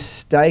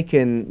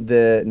mistaken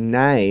the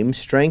name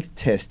strength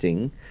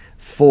testing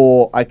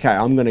for, okay,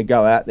 I'm going to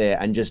go out there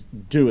and just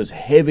do as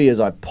heavy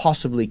as I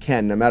possibly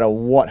can, no matter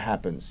what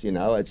happens,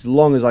 as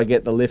long as I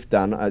get the lift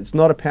done. It's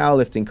not a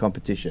powerlifting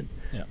competition.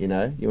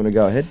 Yeah. You want to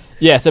go ahead?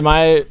 Yeah, so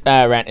my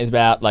rant is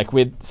about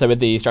with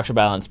the structural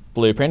balance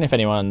blueprint, if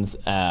anyone's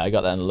got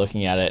that and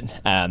looking at it,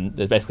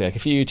 there's basically a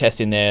few tests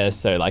in there,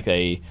 so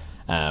a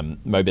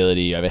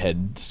mobility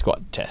overhead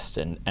squat test,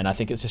 and I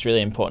think it's just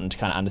really important to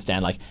kind of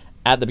understand,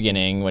 at the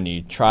beginning, when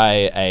you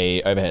try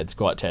a overhead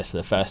squat test for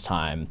the first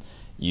time,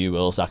 you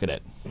will suck at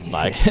it.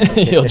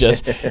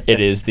 It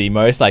is the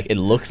most, it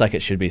looks like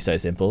it should be so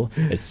simple.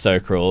 It's so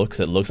cruel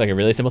because it looks like a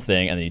really simple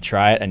thing, and then you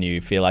try it and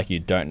you feel like you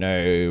don't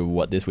know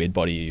what this weird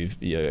body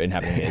you're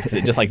inhabiting is, because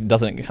it just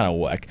doesn't kind of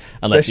work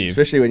unless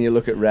especially when you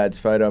look at Rad's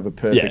photo of a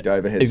perfect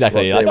overhead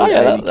exactly. squat.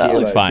 You're like, that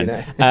looks fine.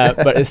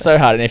 But it's so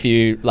hard, and if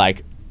you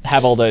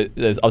have all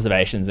those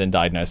observations and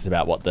diagnosis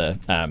about what the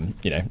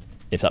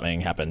if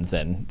something happens,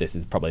 then this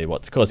is probably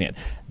what's causing it.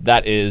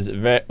 That is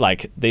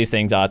like, these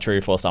things are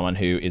true for someone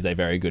who is a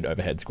very good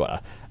overhead squatter,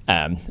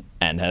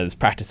 and has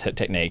practiced her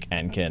technique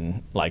and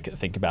can like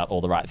think about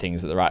all the right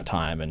things at the right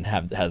time and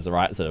has the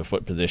right sort of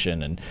foot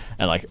position and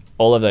like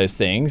all of those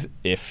things.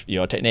 If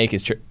your technique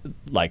is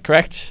like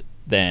correct,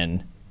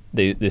 then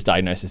this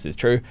diagnosis is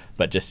true.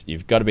 But just,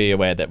 you've got to be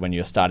aware that when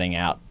you're starting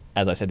out,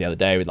 as I said the other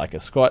day, with like a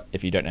squat,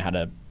 if you don't know how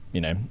to,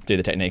 you know, do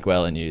the technique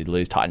well and you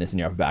lose tightness in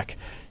your upper back,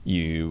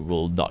 you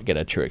will not get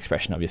a true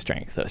expression of your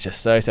strength. So it's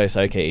just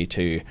so key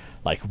to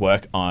like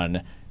work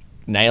on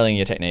nailing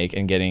your technique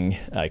and getting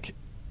like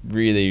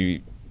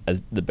really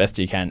as the best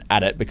you can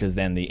at it, because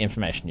then the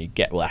information you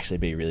get will actually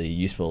be really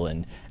useful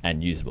and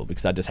usable.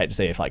 Because I just hate to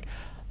see if like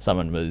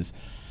someone was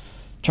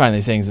trying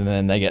these things and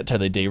then they get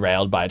totally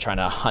derailed by trying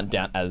to hunt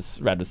down, as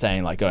Rad was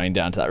saying, like going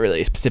down to that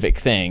really specific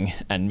thing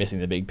and missing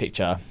the big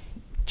picture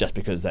just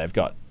because they've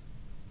got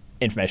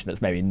information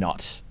that's maybe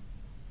not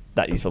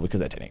that useful because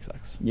their technique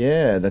sucks.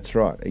 Yeah, that's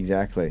right,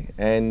 exactly,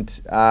 and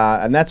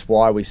that's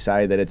why we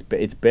say that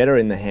it's better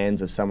in the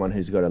hands of someone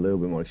who's got a little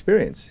bit more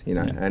experience, you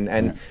know.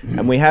 Yeah.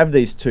 And we have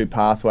these two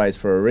pathways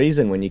for a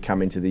reason. When you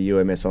come into the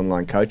UMS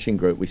online coaching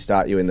group, we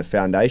start you in the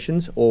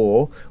foundations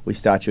or we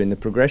start you in the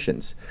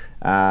progressions,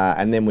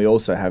 and then we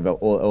also have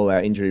all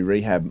our injury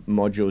rehab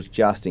modules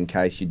just in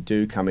case you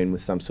do come in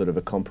with some sort of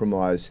a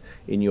compromise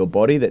in your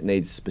body that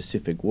needs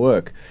specific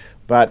work.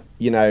 But,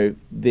 you know,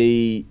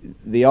 the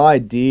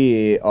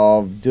idea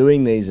of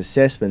doing these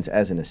assessments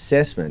as an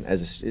assessment,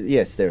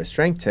 yes, they're a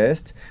strength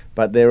test,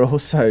 but they're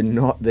also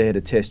not there to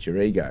test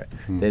your ego.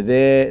 They're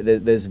there,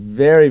 there's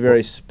very,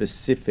 very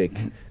specific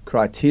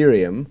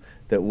criterion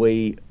that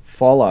we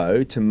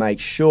follow to make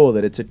sure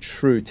that it's a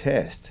true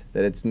test,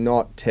 that it's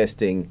not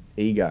testing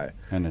ego.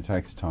 And it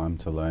takes time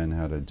to learn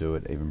how to do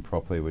it even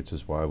properly, which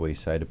is why we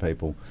say to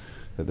people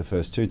that the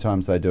first 2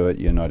 times they do it,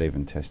 you're not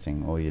even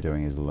testing. All you're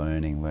doing is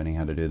learning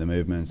how to do the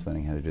movements,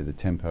 learning how to do the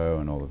tempo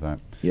and all of that.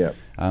 Yeah.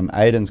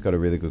 Aiden's got a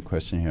really good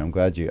question here. I'm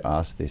glad you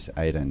asked this,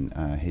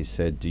 Aiden. He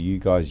said, do you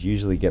guys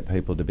usually get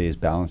people to be as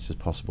balanced as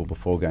possible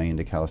before going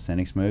into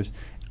calisthenics moves?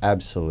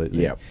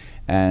 Absolutely. Yep.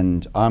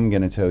 And I'm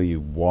going to tell you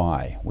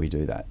why we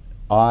do that.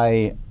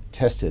 I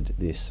tested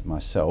this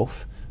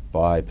myself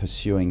by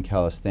pursuing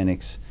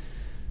calisthenics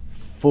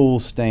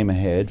full steam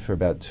ahead for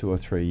about 2 or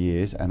 3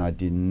 years, and I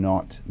did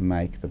not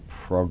make the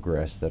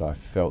progress that I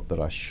felt that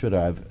I should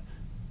have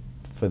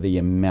for the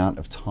amount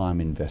of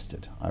time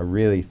invested. I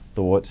really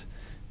thought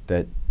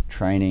that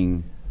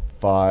training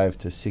 5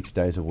 to 6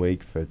 days a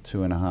week for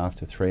 2.5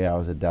 to 3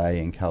 hours a day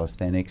in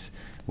calisthenics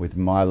with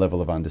my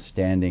level of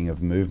understanding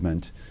of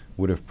movement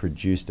would have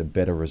produced a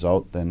better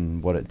result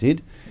than what it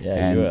did. Yeah,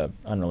 and you were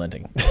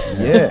unrelenting.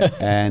 Yeah,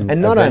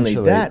 and not only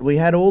that, we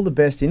had all the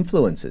best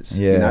influences.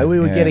 Yeah, you know, we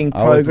were getting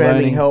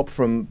programming help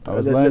from. I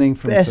was learning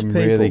from some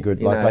people, really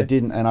good. Like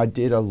know. I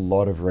did a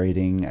lot of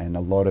reading and a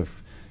lot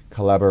of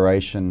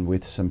collaboration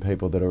with some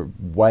people that are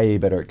way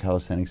better at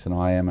calisthenics than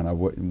I am, and I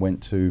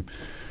went to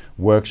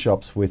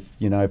workshops with,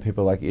 you know,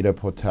 people like Ido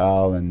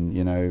Portal and,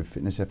 you know,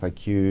 Fitness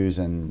FAQs,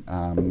 and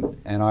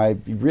I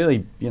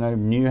really, you know,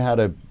 knew how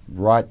to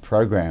write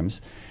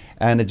programs,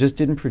 and it just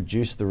didn't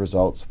produce the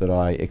results that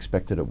I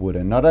expected it would.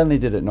 And not only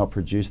did it not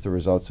produce the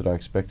results that I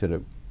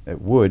expected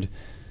it would,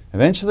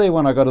 eventually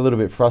when I got a little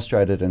bit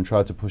frustrated and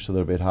tried to push a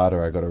little bit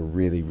harder, I got a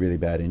really, really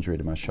bad injury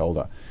to my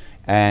shoulder.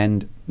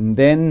 And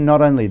then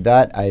not only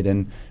that,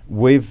 Aiden,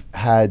 we've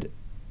had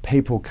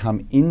people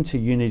come into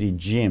Unity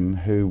Gym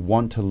who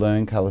want to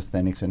learn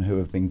calisthenics and who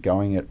have been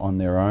going it on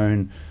their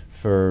own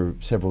for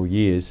several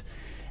years.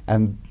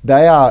 And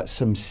they are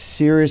some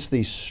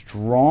seriously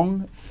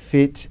strong,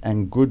 fit,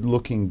 and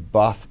good-looking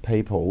buff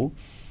people,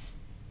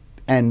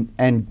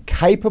 and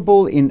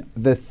capable in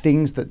the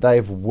things that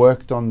they've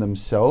worked on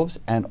themselves,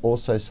 and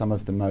also some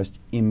of the most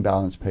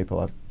imbalanced people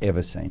I've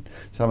ever seen.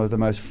 Some of the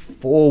most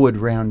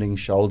forward-rounding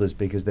shoulders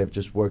because they've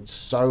just worked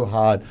so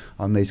hard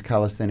on these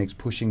calisthenics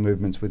pushing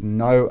movements with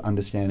no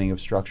understanding of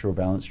structural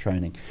balance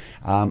training.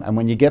 And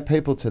when you get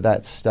people to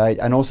that stage,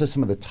 and also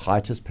some of the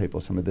tightest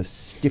people, some of the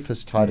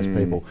stiffest, tightest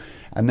people,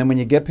 and then when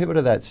you get people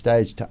to that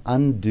stage, to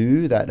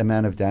undo that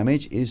amount of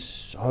damage is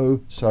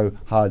so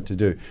hard to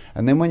do.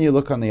 And then when you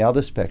look on the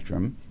other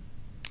spectrum,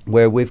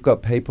 where we've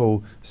got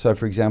people, so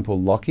for example,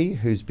 Lockie,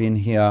 who's been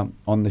here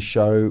on the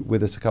show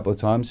with us a couple of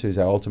times, who's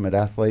our ultimate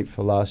athlete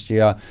for last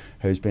year,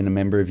 who's been a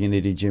member of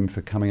Unity Gym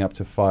for coming up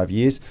to 5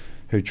 years,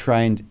 who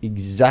trained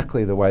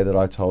exactly the way that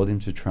I told him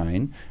to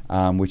train,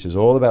 which is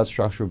all about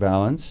structural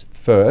balance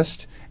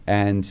first,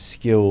 and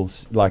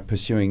skills, like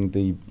pursuing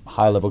the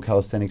high-level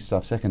calisthenics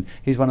stuff second.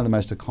 He's one of the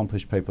most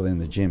accomplished people in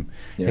the gym.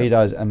 Yeah. He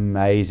does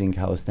amazing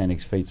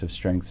calisthenics feats of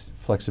strength,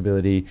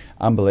 flexibility,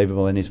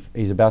 unbelievable, and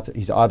he's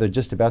either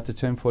just about to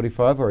turn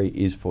 45 or he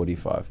is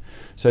 45.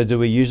 So do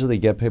we usually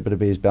get people to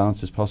be as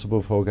balanced as possible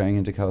before going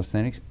into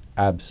calisthenics?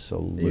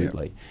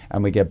 Absolutely. Yeah.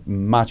 And we get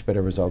much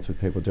better results with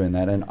people doing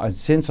that. And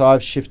since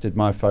I've shifted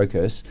my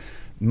focus,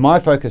 my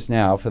focus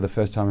now, for the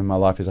first time in my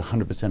life, is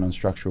 100% on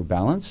structural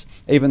balance.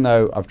 Even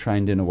though I've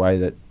trained in a way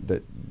that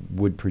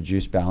would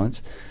produce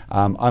balance,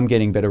 I'm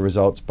getting better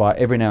results by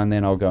every now and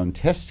then I'll go and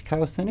test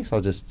calisthenics.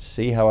 I'll just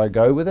see how I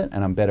go with it,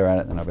 and I'm better at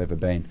it than I've ever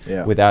been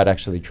without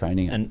actually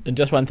training it. And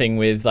just one thing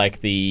with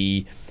like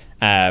the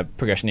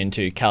progression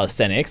into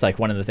calisthenics, like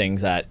one of the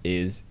things that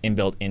is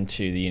inbuilt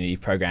into the Unity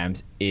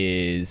programs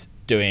is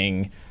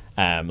doing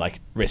like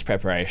wrist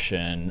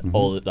preparation,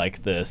 all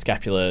like the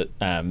scapular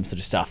sort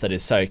of stuff that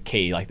is so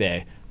key. Like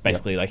they're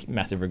basically like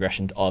massive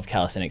regressions of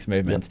calisthenics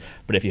movements.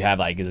 But if you have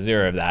like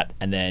 0 of that,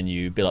 and then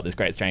you build up this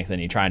great strength,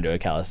 and you try and do a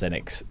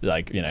calisthenics,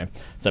 like, you know,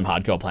 some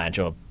hardcore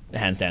planche or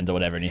handstands or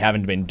whatever, and you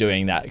haven't been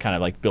doing that kind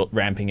of like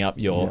ramping up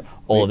your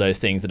all of those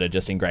things that are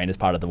just ingrained as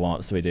part of the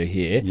warm-ups that we do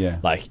here,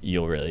 like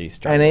you'll really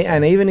struggle.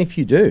 And even if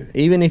you do,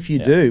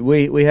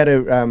 we had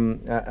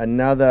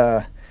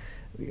another.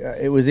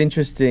 It was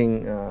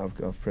interesting.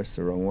 I've pressed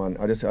the wrong one.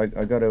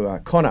 I got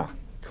to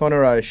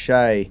Connor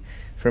O'Shea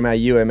from our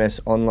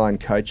UMS online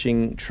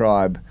coaching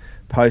tribe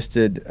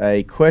posted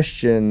a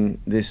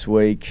question this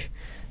week,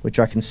 which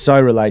I can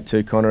so relate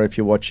to, Connor, if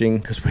you're watching,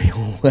 because we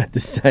all had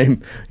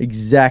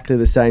exactly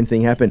the same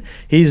thing happen.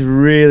 He's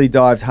really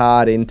dived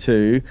hard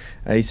into,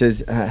 he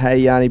says, hey,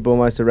 Yanni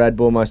Ballmeister, Rad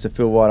Ballmeister,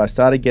 Phil White, I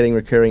started getting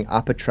recurring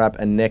upper trap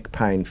and neck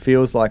pain.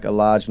 Feels like a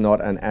large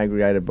knot and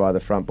aggregated by the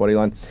front body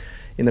line.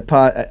 In the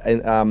part,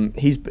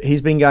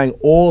 he's been going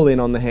all in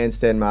on the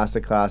handstand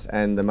masterclass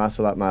and the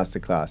muscle up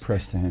masterclass.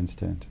 Press to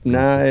handstand.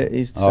 No,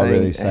 he's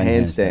saying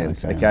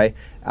handstands. Okay,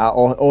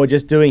 or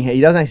just doing.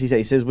 He doesn't actually say.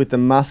 He says with the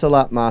muscle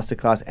up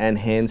masterclass and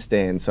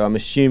handstand. So I'm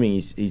assuming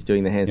he's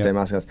doing the handstand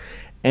masterclass.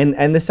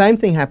 And the same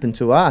thing happened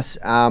to us.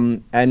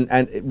 Your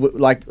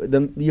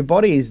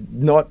body is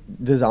not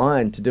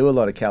designed to do a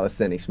lot of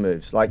calisthenics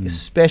moves, like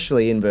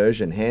especially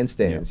inversion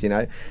handstands. You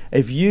know,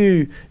 if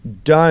you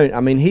don't,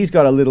 I mean, he's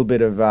got a little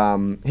bit of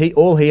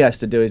all he has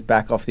to do is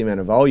back off the amount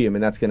of volume,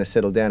 and that's going to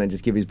settle down and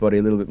just give his body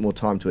a little bit more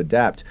time to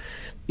adapt.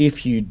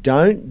 If you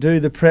don't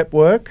do the prep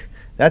work,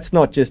 that's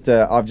not just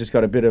I've just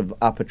got a bit of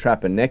upper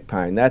trap and neck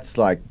pain. That's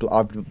like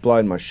I've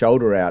blown my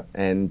shoulder out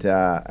and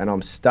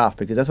I'm stuffed,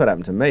 because that's what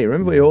happened to me.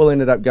 Remember, we all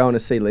ended up going to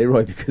see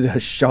Leroy because our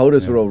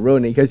shoulders were all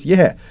ruined. He goes,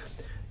 yeah,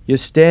 you're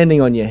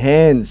standing on your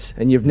hands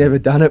and you've never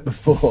done it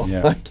before.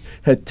 Like,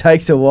 it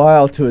takes a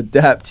while to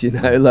adapt, you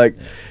know,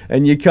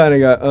 and you kind of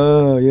go,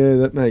 oh yeah,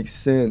 that makes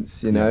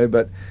sense, you know.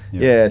 But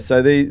so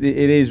it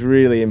is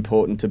really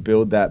important to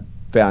build that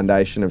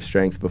foundation of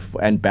strength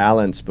and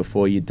balance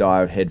before you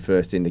dive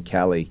headfirst into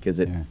Cali, because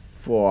it's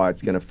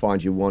going to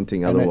find you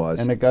wanting otherwise.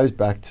 And it goes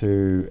back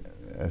to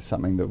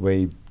something that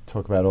we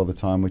talk about all the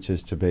time, which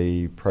is to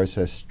be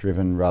process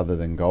driven rather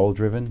than goal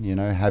driven. You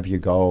know, have your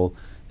goal,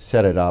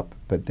 set it up,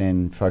 but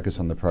then focus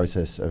on the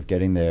process of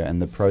getting there.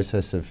 And the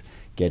process of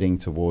getting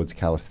towards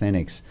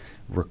calisthenics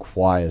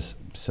requires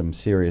some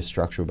serious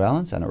structural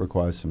balance, and it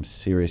requires some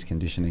serious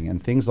conditioning,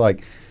 and things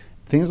like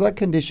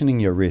conditioning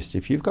your wrist.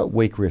 If you've got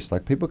weak wrist,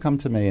 like people come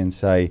to me and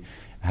say,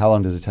 how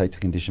long does it take to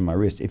condition my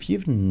wrist? If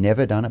you've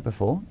never done it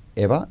before,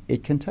 ever,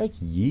 it can take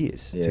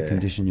years to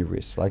condition your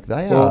wrists. Like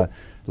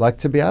like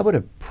to be able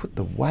to put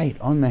the weight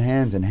on the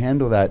hands and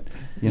handle that,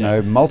 you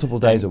know, multiple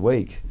days a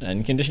week.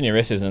 And conditioning your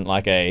wrist isn't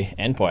like a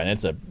endpoint,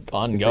 it's an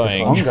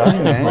ongoing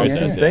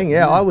process.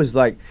 I was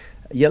like,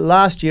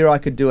 last year I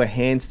could do a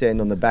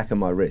handstand on the back of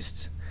my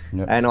wrists.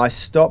 And I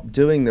stopped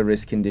doing the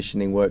wrist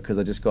conditioning work because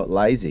I just got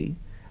lazy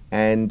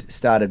and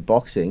started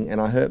boxing,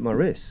 and I hurt my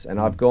wrists. And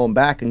I've gone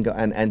back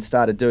and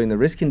started doing the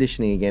wrist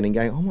conditioning again and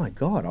going, oh my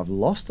God, I've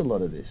lost a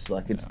lot of this.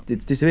 Like it's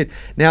disappeared.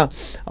 Now,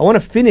 I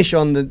want to finish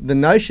on the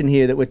notion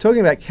here that we're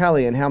talking about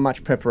Cali and how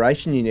much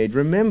preparation you need.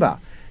 Remember,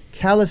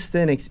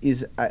 calisthenics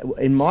is,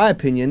 in my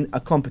opinion,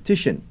 a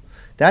competition.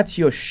 That's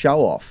your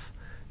show off.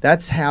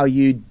 That's how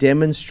you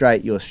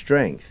demonstrate your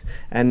strength.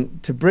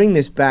 And to bring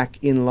this back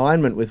in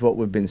alignment with what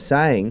we've been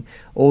saying,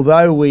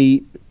 although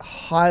we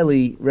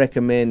highly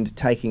recommend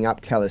taking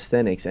up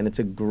calisthenics, and it's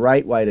a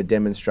great way to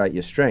demonstrate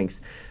your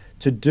strength,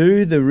 to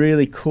do the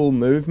really cool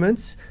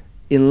movements,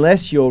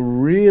 unless you're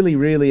really,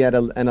 really at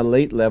an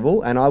elite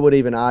level, and I would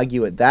even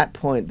argue at that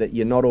point that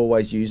you're not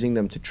always using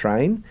them to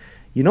train,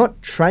 you're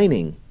not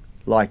training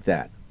like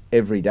that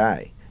every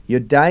day. Your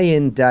day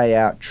in, day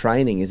out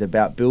training is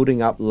about building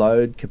up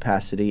load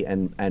capacity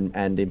and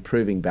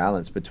improving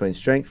balance between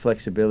strength,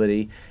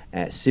 flexibility,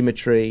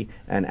 symmetry,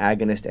 and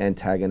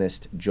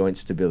agonist-antagonist joint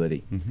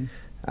stability.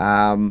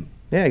 Yeah,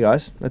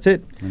 guys, that's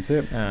it.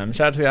 Shout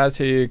out to the guys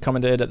who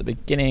commented at the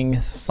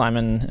beginning,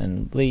 Simon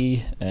and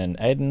Lee and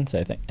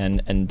Aiden,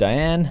 and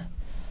Diane,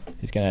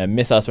 who's going to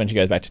miss us when she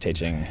goes back to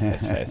teaching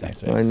face-to-face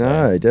next week. I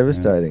know,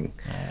 devastating.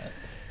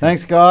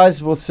 Thanks,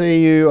 guys. We'll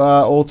see you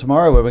all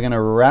tomorrow, where we're going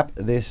to wrap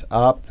this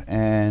up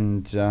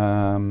and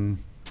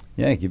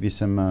give you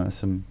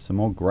some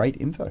more great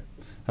info.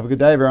 Have a good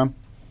day, everyone.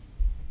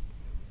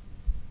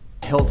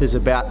 Health is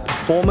about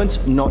performance,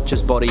 not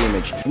just body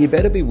image. You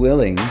better be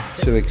willing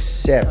to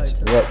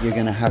accept what you're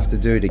going to have to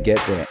do to get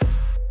there.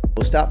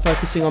 We'll start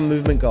focusing on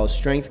movement goals,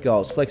 strength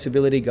goals,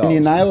 flexibility goals. When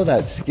you nail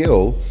that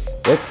skill,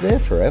 It's there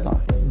forever.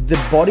 The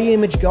body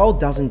image goal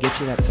doesn't get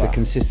you that It's far. the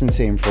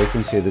consistency and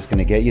frequency that's going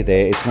to get you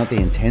there. It's not the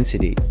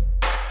intensity.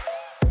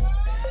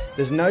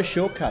 There's no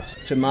shortcuts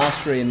to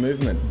mastery and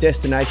movement.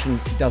 Destination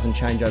doesn't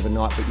change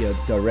overnight, but your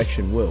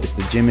direction will.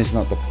 The gym is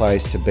not the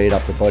place to beat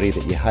up the body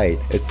that you hate.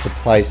 It's the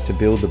place to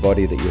build the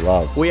body that you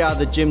love. We are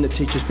the gym that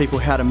teaches people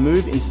how to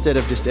move instead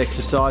of just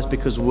exercise,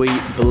 because we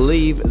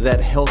believe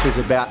that health is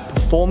about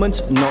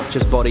performance, not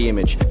just body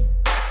image.